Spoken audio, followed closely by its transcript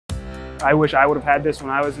I wish I would have had this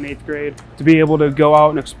when I was in 8th grade, to be able to go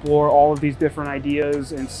out and explore all of these different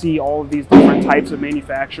ideas and see all of these different types of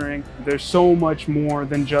manufacturing. There's so much more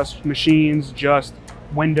than just machines, just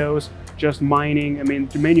windows, just mining. I mean,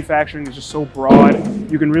 manufacturing is just so broad.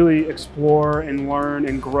 You can really explore and learn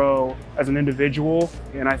and grow as an individual,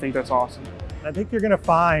 and I think that's awesome. I think you're going to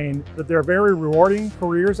find that there are very rewarding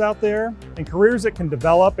careers out there and careers that can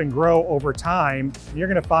develop and grow over time. You're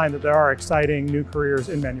going to find that there are exciting new careers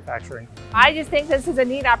in manufacturing. I just think this is a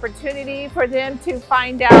neat opportunity for them to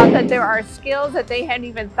find out that there are skills that they hadn't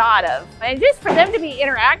even thought of. And just for them to be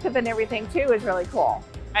interactive and everything too is really cool.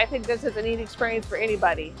 I think this is a neat experience for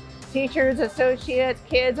anybody. Teachers, associates,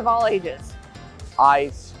 kids of all ages. I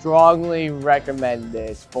strongly recommend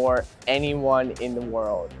this for anyone in the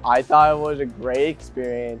world. I thought it was a great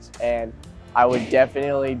experience and I would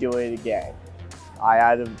definitely do it again. I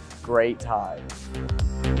had a great time.